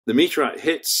The meteorite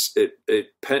hits, it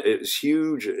was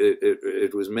huge,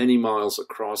 it was many miles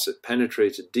across, it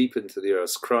penetrated deep into the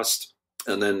Earth's crust,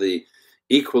 and then the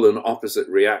equal and opposite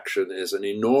reaction is an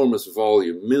enormous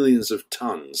volume, millions of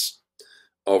tons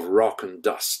of rock and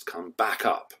dust come back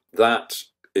up. That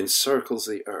encircles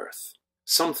the Earth.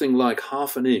 Something like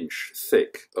half an inch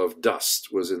thick of dust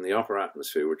was in the upper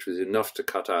atmosphere, which was enough to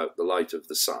cut out the light of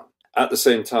the sun. At the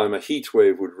same time, a heat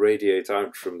wave would radiate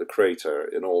out from the crater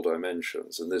in all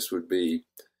dimensions, and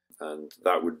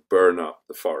that would burn up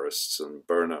the forests and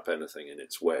burn up anything in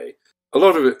its way. A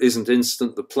lot of it isn't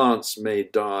instant. The plants may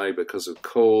die because of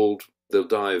cold. They'll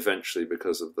die eventually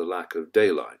because of the lack of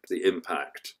daylight. The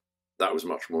impact, that was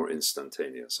much more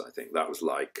instantaneous, I think. That was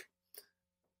like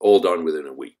all done within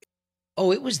a week.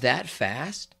 Oh, it was that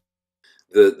fast?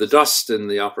 The dust in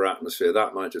the upper atmosphere,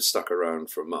 that might have stuck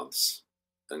around for months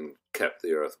and kept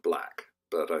the Earth black.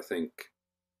 But I think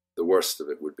the worst of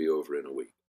it would be over in a week.